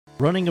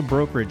Running a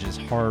brokerage is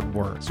hard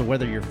work, so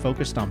whether you're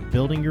focused on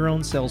building your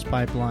own sales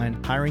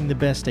pipeline, hiring the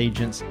best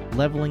agents,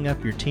 leveling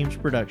up your team's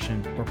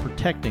production, or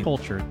protecting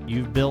culture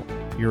you've built,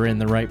 you're in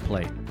the right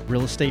place.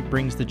 Real estate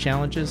brings the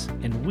challenges,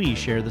 and we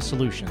share the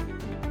solution.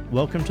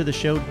 Welcome to the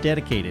show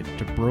dedicated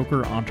to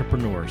broker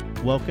entrepreneurs.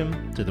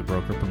 Welcome to the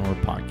Brokerpreneur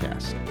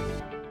Podcast.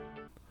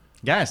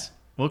 Guys,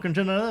 welcome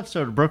to another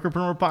episode of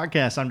Brokerpreneur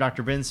Podcast. I'm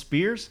Dr. Ben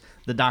Spears,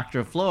 the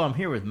Doctor of Flow. I'm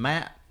here with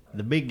Matt,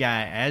 the big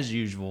guy, as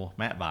usual,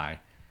 Matt Bai.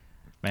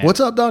 Matt,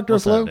 what's up, Dr.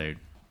 What's Flow? Up, dude?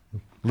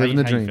 Living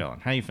the dream.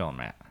 How you feeling,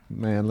 Matt?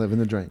 Man, living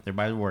the dream.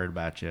 Everybody's worried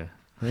about you.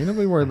 Ain't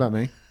nobody worried about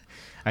me.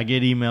 I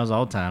get emails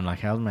all the time like,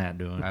 how's Matt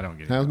doing? I don't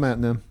get it. How's Matt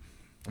and them?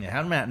 Yeah,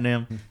 how's Matt and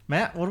them?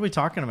 Matt, what are we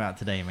talking about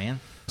today, man?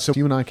 So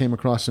you and I came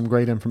across some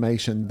great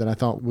information that I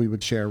thought we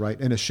would share, right?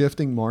 In a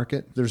shifting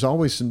market, there's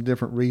always some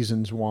different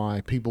reasons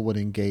why people would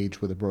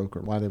engage with a broker,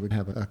 why they would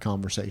have a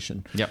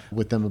conversation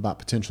with them about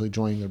potentially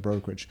joining their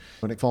brokerage.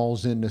 When it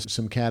falls into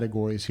some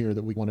categories here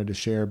that we wanted to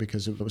share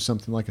because it was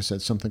something, like I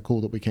said, something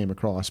cool that we came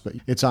across. But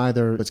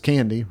it's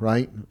candy,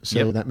 right?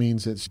 So that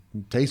means it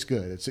tastes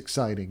good, it's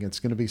exciting, it's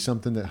going to be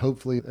something that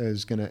hopefully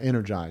is going to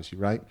energize you,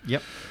 right?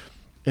 Yep.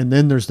 And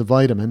then there's the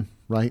vitamin,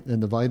 right?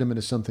 And the vitamin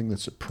is something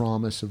that's a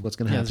promise of what's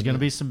going to happen. There's going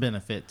to be some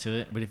benefit to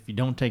it, but if you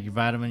don't take your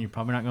vitamin, you're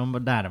probably not going to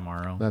die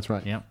tomorrow. That's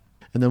right. Yep.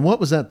 And then what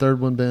was that third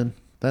one, Ben?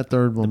 That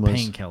third one was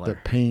painkiller. The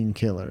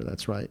painkiller.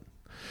 That's right.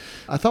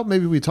 I thought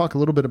maybe we'd talk a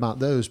little bit about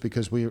those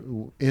because we,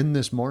 in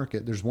this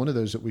market, there's one of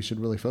those that we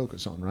should really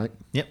focus on, right?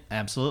 Yep,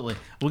 absolutely.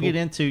 We'll get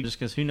into, just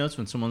because who knows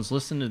when someone's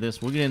listening to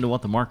this, we'll get into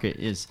what the market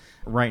is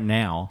right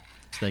now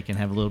so they can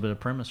have a little bit of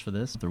premise for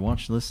this. They're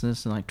listening to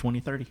this in like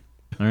 2030.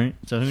 All right,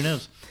 so who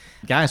knows?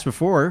 Guys,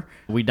 before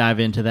we dive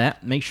into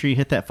that, make sure you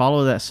hit that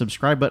follow, that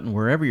subscribe button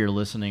wherever you're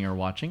listening or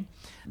watching.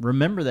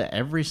 Remember that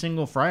every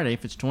single Friday,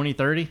 if it's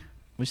 2030,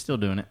 we're still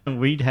doing it.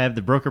 We'd have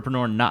the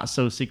Brokerpreneur Not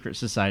So Secret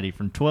Society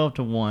from 12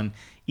 to 1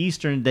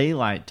 Eastern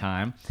Daylight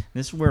Time.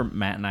 This is where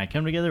Matt and I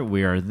come together.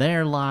 We are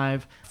there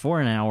live for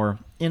an hour,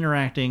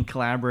 interacting,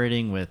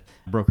 collaborating with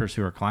brokers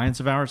who are clients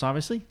of ours,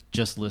 obviously,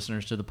 just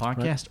listeners to the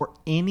podcast, or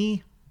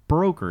any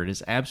broker. It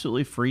is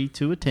absolutely free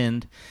to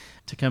attend,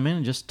 to come in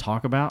and just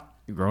talk about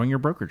growing your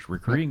brokerage,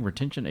 recruiting,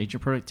 retention,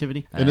 agent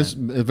productivity. It is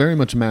very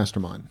much a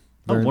mastermind.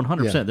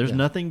 100%. There's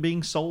nothing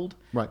being sold.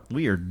 Right.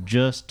 We are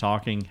just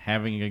talking,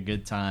 having a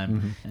good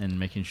time, and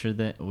making sure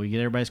that we get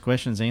everybody's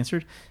questions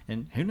answered.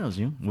 And who knows,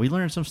 we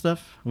learn some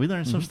stuff. We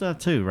learn some stuff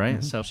too,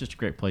 right? So it's just a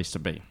great place to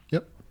be.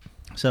 Yep.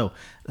 So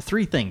the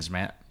three things,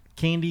 Matt: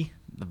 candy,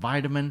 the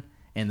vitamin,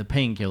 and the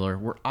painkiller.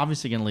 We're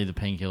obviously going to leave the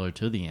painkiller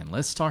to the end.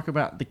 Let's talk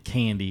about the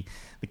candy.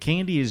 The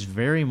candy is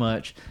very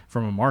much,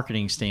 from a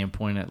marketing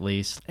standpoint at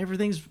least,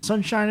 everything's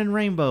sunshine and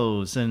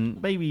rainbows and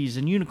babies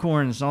and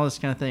unicorns and all this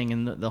kind of thing.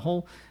 And the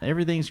whole,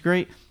 everything's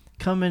great.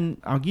 Come in,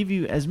 I'll give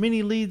you as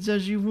many leads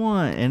as you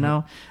want, and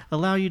I'll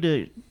allow you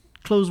to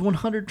close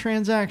 100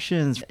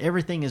 transactions.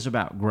 Everything is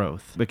about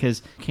growth,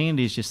 because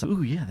candy is just,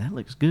 ooh, yeah, that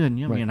looks good and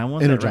yummy, and I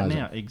want that right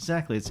now.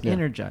 Exactly. It's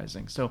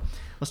energizing. So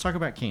let's talk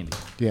about candy.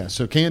 Yeah,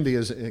 so candy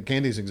is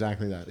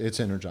exactly that. It's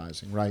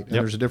energizing, right? And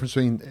there's a difference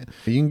between,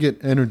 you can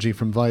get energy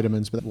from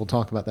vitamins, but we'll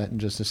talk about that in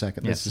just a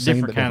second. That's the same,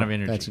 different kind of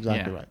energy. That's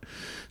exactly right.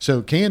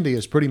 So candy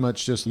is pretty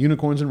much just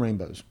unicorns and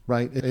rainbows,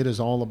 right? It is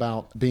all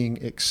about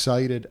being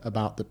excited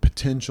about the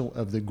potential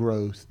of the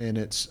growth, and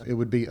it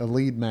would be a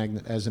lead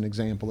magnet, as an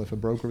example. If a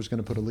broker was going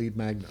to put a lead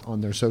magnet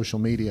on their social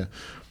media,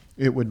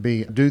 it would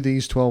be, do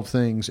these 12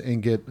 things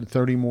and get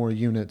 30 more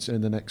units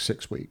in the next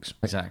 6 weeks.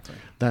 Exactly.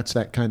 That's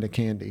that kind of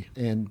candy.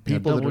 And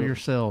people double your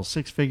sales,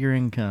 6-figure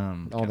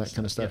income, all that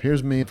kind of stuff.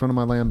 Here's me in front of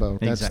my Lambo.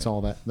 Exactly. That's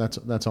all that.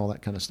 That's all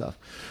that kind of stuff.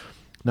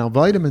 Now,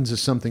 vitamins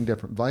is something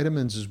different.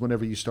 Vitamins is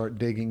whenever you start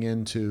digging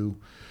into,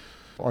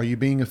 are you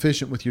being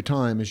efficient with your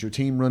time? Is your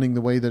team running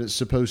the way that it's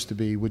supposed to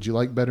be? Would you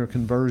like better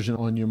conversion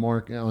on your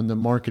on the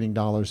marketing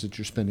dollars that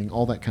you're spending?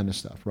 All that kind of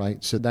stuff,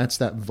 right? So that's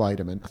that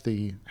vitamin.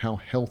 How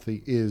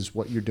healthy is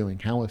what you're doing?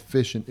 How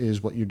efficient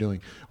is what you're doing?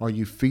 Are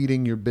you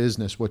feeding your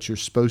business what you're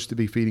supposed to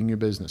be feeding your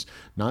business?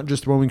 Not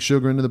just throwing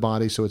sugar into the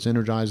body so it's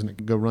energized and it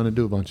can go run and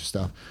do a bunch of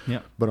stuff.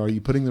 Yep. But are you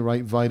putting the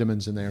right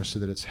vitamins in there so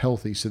that it's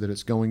healthy, so that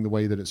it's going the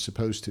way that it's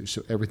supposed to,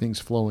 so everything's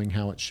flowing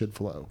how it should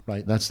flow,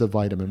 right? That's the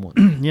vitamin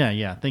one.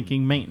 Yeah.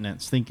 Thinking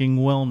maintenance, thinking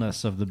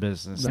wellness of the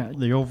business,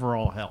 the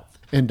overall health.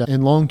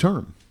 And long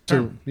term.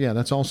 So,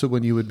 that's also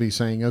when you would be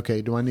saying,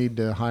 okay, do I need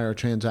to hire a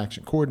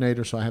transaction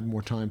coordinator so I have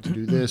more time to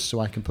do this,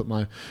 so I can put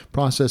my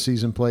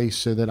processes in place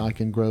so that I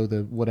can grow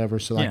the whatever,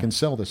 so I can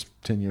sell this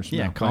 10 years from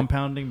now.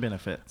 Compounding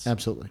benefits.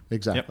 Absolutely.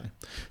 Exactly.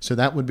 Yep. So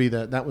that would be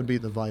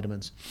the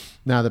vitamins.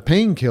 Now, the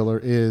painkiller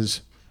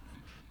is,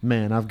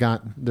 man,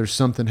 there's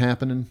something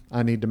happening.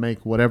 I need to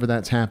make whatever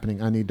that's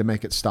happening, I need to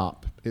make it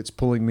stop. It's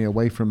pulling me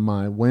away from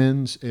my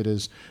wins.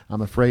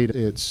 I'm afraid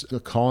it's a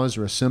cause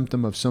or a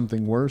symptom of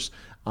something worse.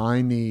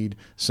 I need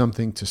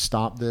something to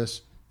stop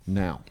this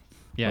now.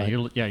 Yeah, right?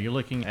 You're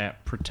looking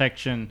at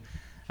protection.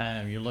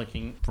 You're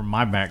looking, from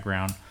my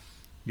background,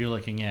 you're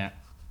looking at,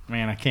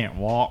 man, I can't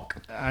walk.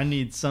 I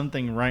need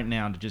something right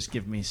now to just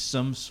give me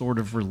some sort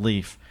of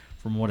relief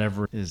from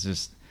whatever is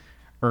just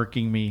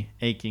irking me,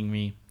 aching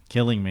me,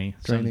 killing me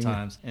Draining you.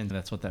 sometimes, and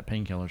that's what that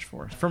painkiller's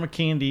for. From a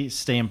candy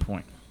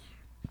standpoint,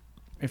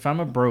 if I'm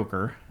a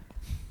broker,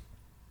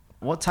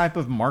 what type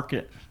of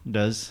market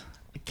does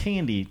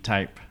candy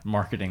type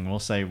marketing, we'll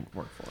say,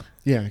 work for?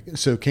 Yeah.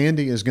 So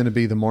candy is going to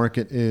be, the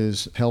market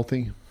is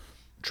healthy.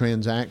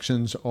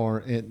 Transactions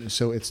are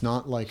so it's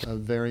not like a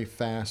very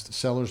fast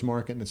seller's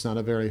market and it's not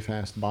a very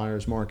fast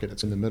buyer's market.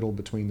 It's in the middle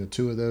between the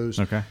two of those.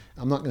 Okay.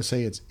 I'm not going to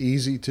say it's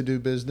easy to do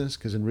business,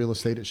 because in real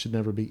estate it should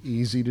never be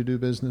easy to do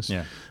business.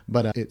 Yeah.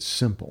 But it's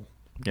simple.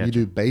 Gotcha. You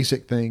do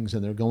basic things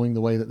and they're going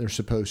the way that they're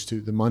supposed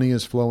to. The money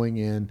is flowing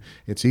in.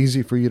 It's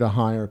easy for you to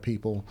hire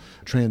people.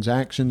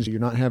 Transactions, you're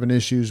not having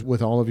issues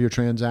with all of your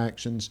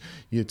transactions.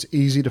 It's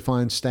easy to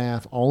find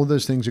staff. All of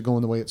those things are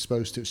going the way it's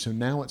supposed to. So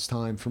now it's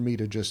time for me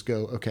to just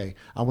go, okay,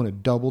 I want to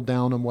double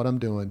down on what I'm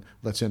doing.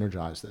 Let's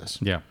energize this.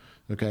 Yeah.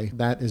 Okay,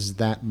 that is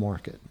that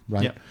market,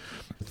 right? Yep.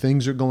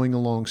 Things are going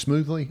along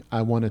smoothly.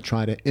 I want to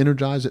try to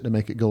energize it to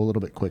make it go a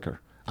little bit quicker.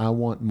 I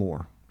want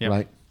more, Yep.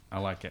 right? I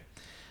like it.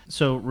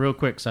 So real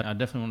quick, so I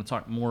definitely want to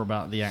talk more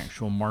about the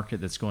actual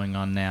market that's going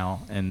on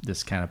now and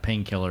this kind of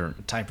painkiller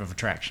type of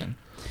attraction.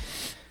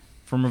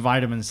 From a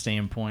vitamin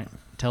standpoint,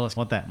 tell us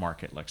what that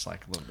market looks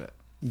like a little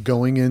bit.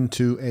 Going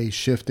into a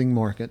shifting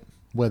market,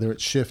 whether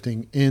it's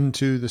shifting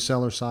into the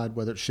seller side,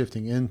 whether it's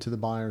shifting into the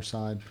buyer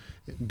side,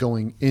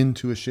 going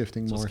into a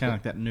shifting So market. it's kind of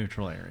like that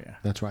neutral area.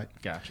 That's right.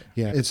 Gotcha.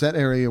 Yeah, it's that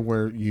area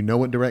where you know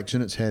what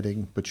direction it's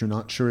heading, but you're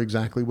not sure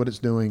exactly what it's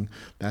doing.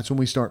 That's when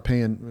we start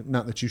paying,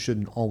 not that you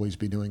shouldn't always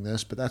be doing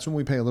this, but that's when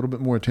we pay a little bit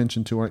more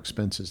attention to our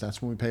expenses.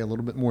 That's when we pay a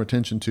little bit more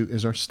attention to,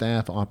 is our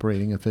staff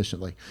operating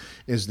efficiently?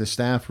 Is the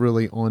staff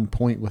really on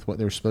point with what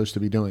they're supposed to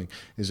be doing?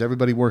 Is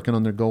everybody working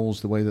on their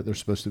goals the way that they're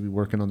supposed to be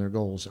working on their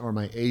goals? Are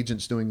my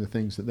agents doing the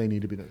things that they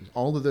need to be doing?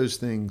 All of those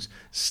things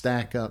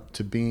stack up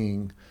to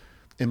being,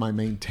 am I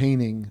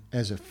maintaining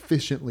as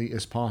efficiently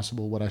as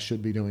possible what I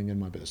should be doing in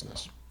my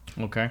business?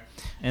 Okay.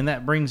 And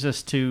that brings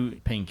us to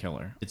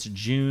painkiller. It's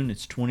June,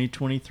 it's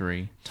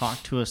 2023.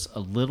 Talk to us a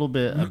little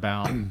bit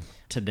about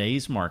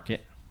today's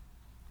market,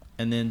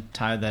 and then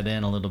tie that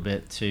in a little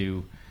bit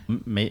to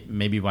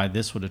maybe why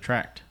this would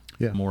attract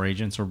more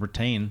agents or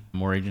retain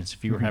more agents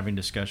if you were having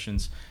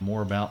discussions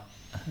more about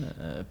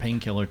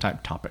painkiller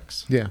type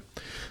topics. Yeah.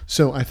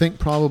 So I think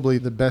probably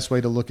the best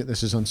way to look at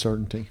this is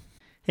uncertainty.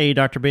 Hey,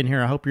 Dr. Ben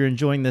here. I hope you're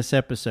enjoying this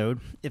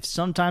episode. If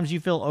sometimes you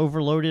feel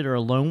overloaded or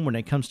alone when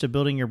it comes to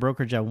building your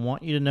brokerage, I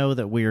want you to know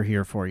that we are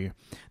here for you.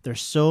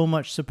 There's so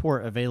much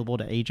support available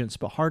to agents,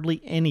 but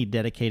hardly any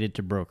dedicated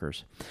to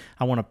brokers.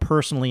 I want to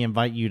personally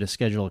invite you to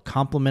schedule a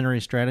complimentary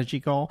strategy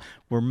call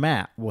where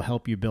Matt will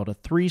help you build a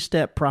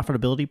 3-step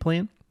profitability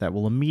plan that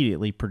will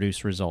immediately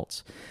produce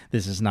results.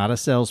 This is not a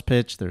sales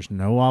pitch. There's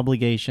no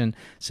obligation.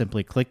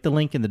 Simply click the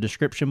link in the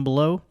description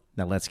below.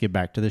 Now let's get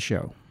back to the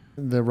show.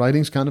 The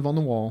writing's kind of on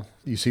the wall.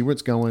 You see where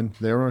it's going.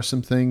 There are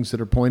some things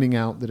that are pointing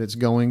out that it's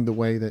going the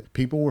way that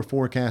people were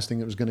forecasting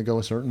it was going to go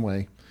a certain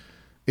way.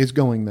 It's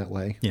going that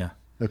way. Yeah.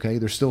 Okay.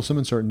 There's still some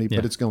uncertainty,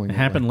 but it's going It that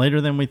happened way. later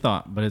than we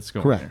thought, but it's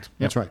going Correct. there. Yep.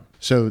 That's right.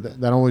 So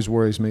that always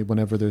worries me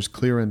whenever there's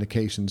clear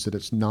indications that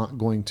it's not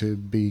going to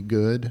be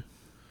good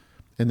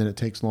and then it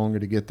takes longer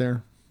to get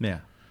there. Yeah.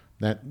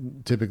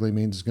 That typically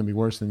means it's going to be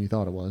worse than you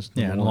thought it was.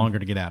 Yeah, number and one. longer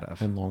to get out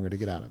of. And longer to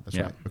get out of. That's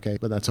Yeah. right. Okay.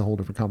 But that's a whole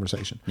different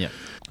conversation. Yeah.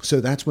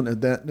 So that's when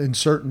that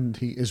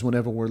uncertainty is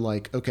whenever we're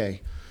like,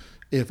 okay,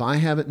 if I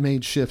haven't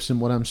made shifts in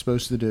what I'm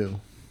supposed to do,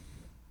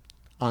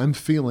 I'm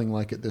feeling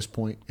like at this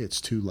point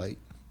it's too late.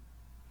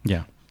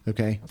 Yeah.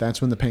 Okay.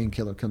 That's when the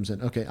painkiller comes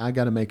in. Okay. I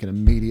got to make an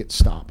immediate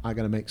stop. I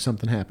got to make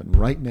something happen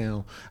right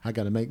now. I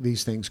got to make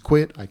these things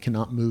quit. I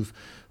cannot move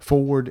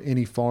forward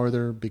any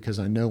farther because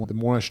I know the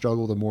more I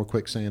struggle, the more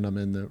quicksand I'm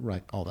in, the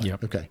right. All that.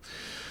 Yep. Okay.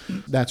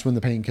 That's when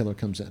the painkiller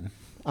comes in.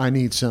 I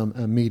need some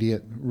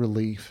immediate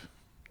relief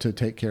to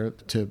take care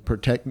of, to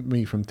protect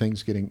me from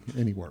things getting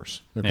any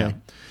worse. Okay. Yeah.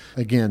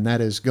 Again,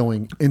 that is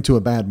going into a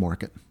bad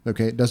market.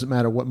 Okay. It doesn't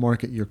matter what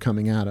market you're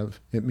coming out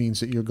of. It means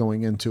that you're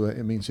going into it.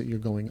 It means that you're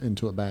going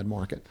into a bad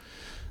market.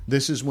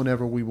 This is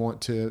whenever we want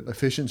to,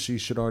 efficiency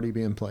should already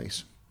be in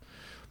place.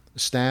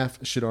 Staff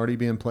should already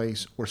be in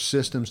place, or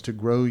systems to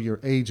grow your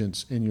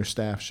agents and your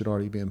staff should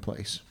already be in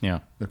place.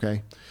 Yeah.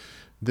 Okay.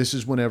 This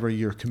is whenever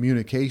your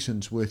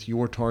communications with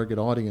your target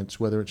audience,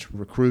 whether it's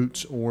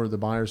recruits or the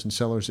buyers and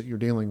sellers that you're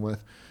dealing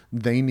with,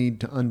 they need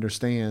to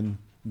understand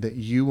that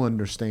you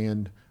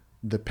understand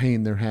the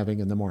pain they're having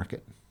in the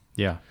market.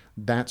 Yeah.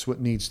 That's what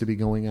needs to be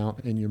going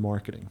out in your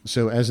marketing.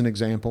 So as an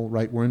example,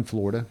 right, we're in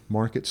Florida.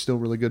 Market's still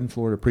really good in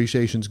Florida.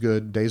 Appreciation's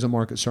good. Days on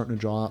market's starting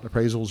to draw out.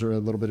 Appraisals are a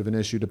little bit of an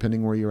issue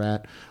depending where you're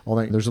at. All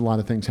that. There's a lot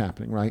of things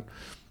happening, right?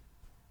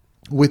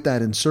 With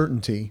that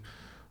uncertainty,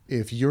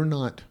 if you're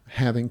not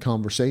having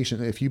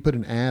conversation, if you put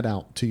an ad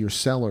out to your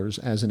sellers,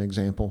 as an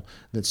example,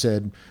 that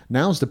said,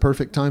 now's the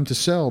perfect time to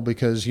sell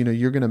because, you know,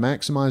 you're going to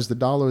maximize the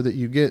dollar that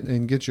you get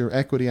and get your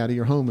equity out of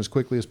your home as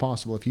quickly as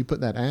possible. If you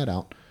put that ad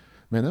out,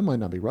 man, that might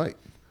not be right.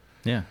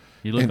 Yeah.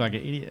 You look like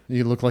an idiot.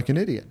 You look like an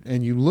idiot.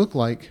 And you look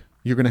like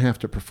you're going to have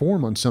to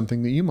perform on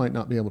something that you might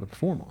not be able to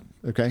perform on.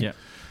 Okay. Yeah.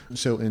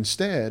 So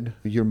instead,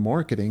 your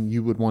marketing,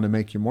 you would want to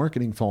make your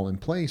marketing fall in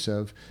place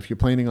of, if you're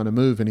planning on a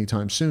move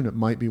anytime soon, it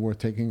might be worth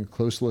taking a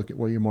close look at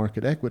where your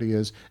market equity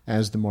is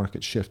as the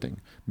market's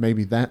shifting.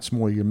 Maybe that's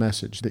more your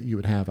message that you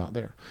would have out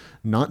there.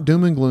 Not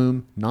doom and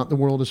gloom, not the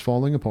world is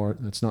falling apart.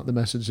 That's not the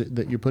message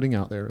that you're putting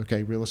out there.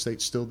 Okay, real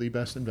estate's still the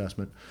best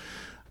investment.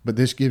 But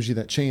this gives you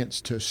that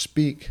chance to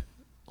speak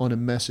on a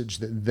message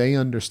that they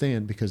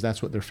understand, because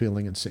that's what they're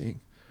feeling and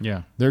seeing.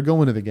 Yeah. They're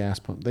going to the gas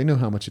pump. They know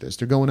how much it is.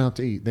 They're going out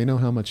to eat. They know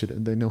how much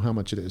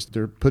it is.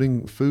 They're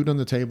putting food on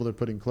the table. They're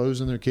putting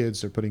clothes on their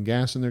kids. They're putting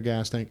gas in their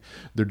gas tank.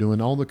 They're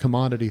doing all the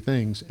commodity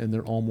things, and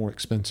they're all more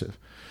expensive.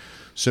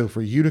 So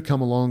for you to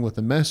come along with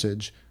a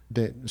message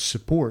that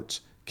supports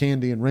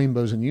candy and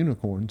rainbows and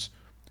unicorns,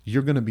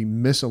 you're going to be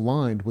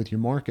misaligned with your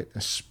market,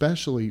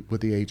 especially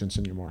with the agents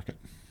in your market.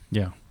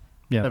 Yeah.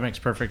 Yeah. That makes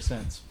perfect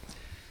sense.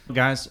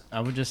 Guys,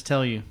 I would just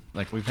tell you,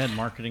 like, we've had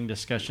marketing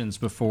discussions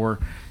before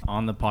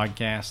on the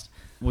podcast.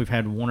 We've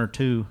had one or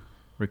two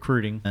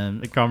recruiting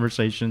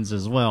conversations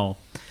as well.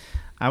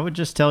 I would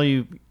just tell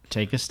you,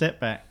 take a step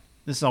back.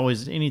 This is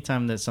always,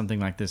 anytime that something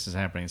like this is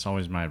happening, it's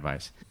always my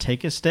advice.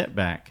 Take a step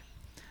back.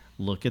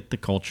 Look at the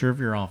culture of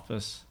your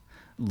office.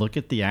 Look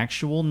at the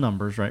actual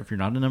numbers, right? If you're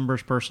not a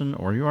numbers person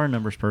or you are a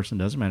numbers person,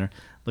 doesn't matter.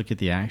 Look at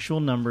the actual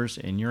numbers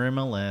in your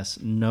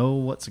MLS. Know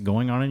what's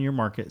going on in your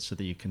market so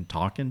that you can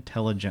talk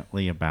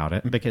intelligently about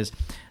it, because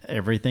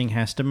everything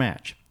has to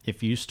match.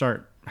 If you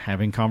start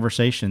having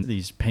conversations,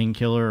 these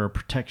painkiller or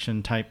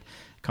protection type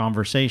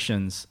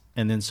conversations,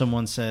 and then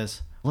someone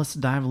says, let's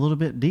dive a little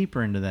bit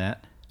deeper into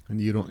that. And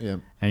you don't, yeah.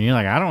 And you're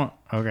like, I don't,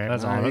 okay,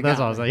 that's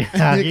all I was like,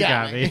 yeah, you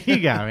got me. You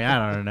got me.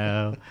 I don't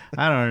know.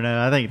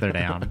 I think they're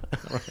down.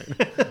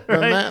 Right.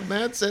 Right?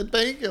 Matt said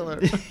painkiller.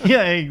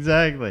 Yeah,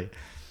 exactly.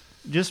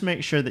 Just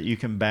make sure that you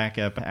can back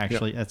up.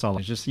 Actually, that's all.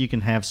 It's just you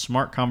can have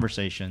smart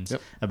conversations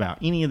about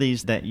any of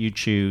these that you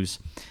choose.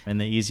 And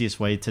the easiest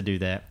way to do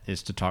that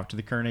is to talk to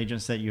the current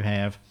agents that you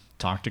have.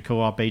 Talk to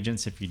co-op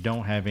agents. If you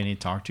don't have any,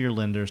 talk to your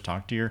lenders,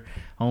 talk to your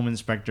home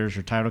inspectors,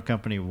 your title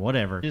company,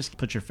 whatever. Just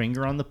put your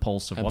finger on the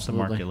pulse of what the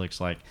market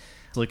looks like.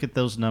 Look at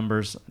those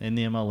numbers in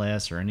the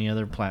MLS or any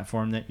other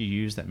platform that you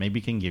use that maybe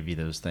can give you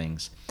those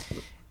things.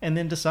 And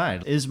then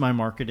decide, is my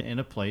market in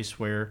a place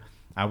where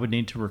I would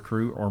need to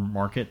recruit or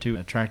market to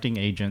attracting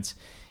agents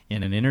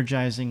in an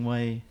energizing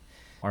way?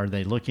 Are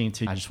they looking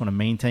to, I just want to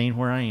maintain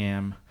where I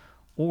am?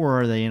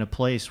 Or are they in a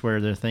place where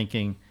they're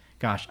thinking,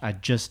 gosh, I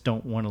just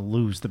don't want to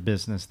lose the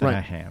business that I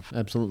have.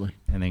 Absolutely.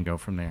 And then go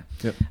from there.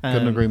 Yep.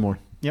 Couldn't agree more.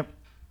 Yep.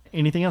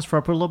 Anything else before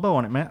I put a little bow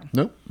on it, Matt?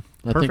 Nope.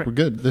 I think we're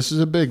good. This is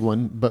a big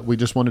one, but we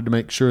just wanted to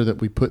make sure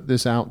that we put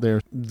this out there.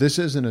 This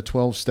isn't a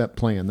 12-step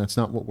plan. That's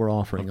not what we're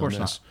offering on this. Of course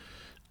not.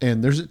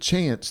 And there's a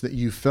chance that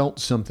you felt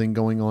something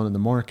going on in the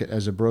market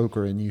as a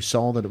broker, and you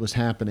saw that it was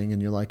happening,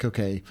 and you're like,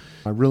 okay,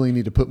 I really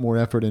need to put more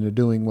effort into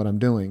doing what I'm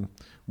doing.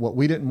 What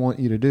we didn't want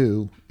you to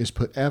do is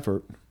put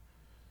effort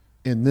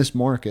in this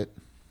market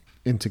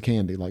into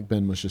candy, like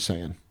Ben was just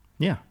saying.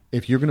 Yeah.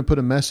 If you're going to put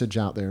a message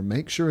out there,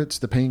 make sure it's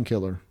the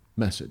painkiller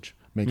message.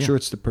 Make sure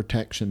it's the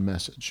protection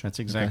message. That's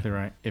exactly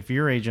right. If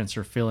your agents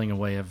are feeling a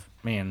way of,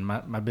 man,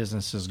 my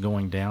business is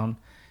going down,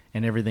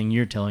 and everything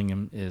you're telling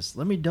them is,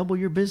 let me double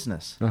your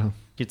business,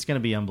 it's going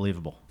to be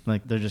unbelievable.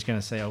 Like, they're just going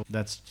to say, oh,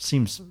 that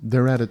seems...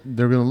 They're going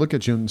to look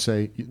at you and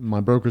say,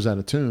 my broker's out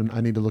of tune. I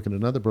need to look at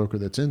another broker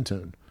that's in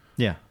tune.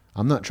 Yeah.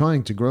 I'm not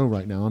trying to grow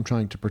right now. I'm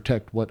trying to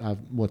protect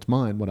what's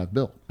mine, what I've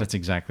built. That's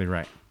exactly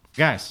right.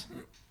 Guys,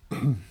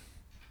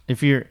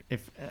 if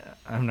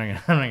I'm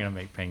not gonna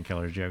make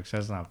painkiller jokes.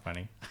 That's not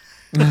funny.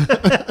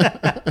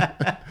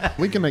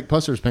 We can make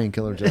Pusser's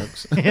painkiller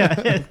jokes. Yeah,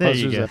 there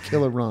Pusser's you go.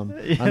 Killer rum.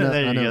 Yeah,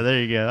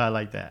 there you go. I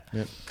like that.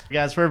 Yep.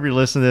 Guys, wherever you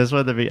listen to this,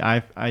 whether it be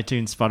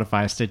iTunes,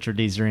 Spotify, Stitcher,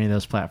 Deezer, any of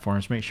those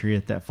platforms, make sure you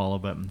hit that follow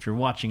button. If you're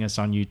watching us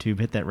on YouTube,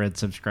 hit that red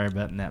subscribe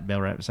button, that bell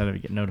right beside it to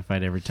get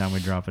notified every time we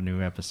drop a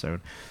new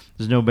episode.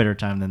 There's no better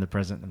time than the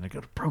present than to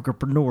go to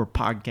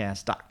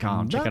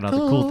brokerpreneurpodcast.com. Check out all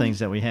the cool things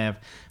that we have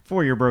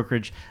for your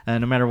brokerage, no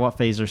matter what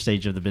phase or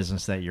stage of the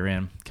business that you're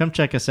in. Come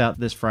check us out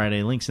this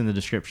Friday. Links in the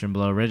description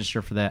below.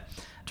 Register for that.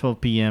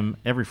 12 p.m.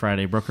 every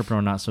Friday,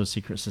 Brokerpreneur Not So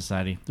Secret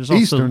Society. There's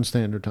also Eastern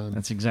Standard Time.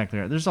 That's exactly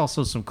right. There's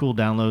also some cool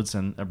downloads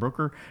and a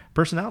broker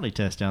personality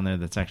test down there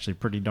that's actually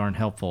pretty darn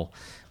helpful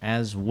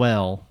as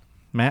well.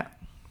 Matt,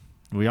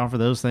 we offer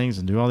those things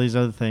and do all these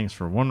other things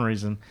for one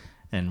reason,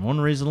 and one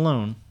reason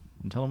alone.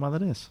 And tell them why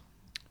that is.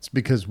 It's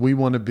because we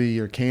want to be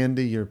your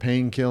candy, your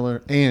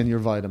painkiller, and your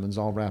vitamins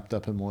all wrapped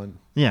up in one.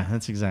 Yeah,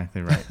 that's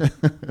exactly right.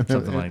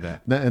 Something like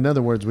that. In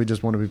other words, we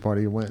just want to be part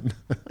of your win.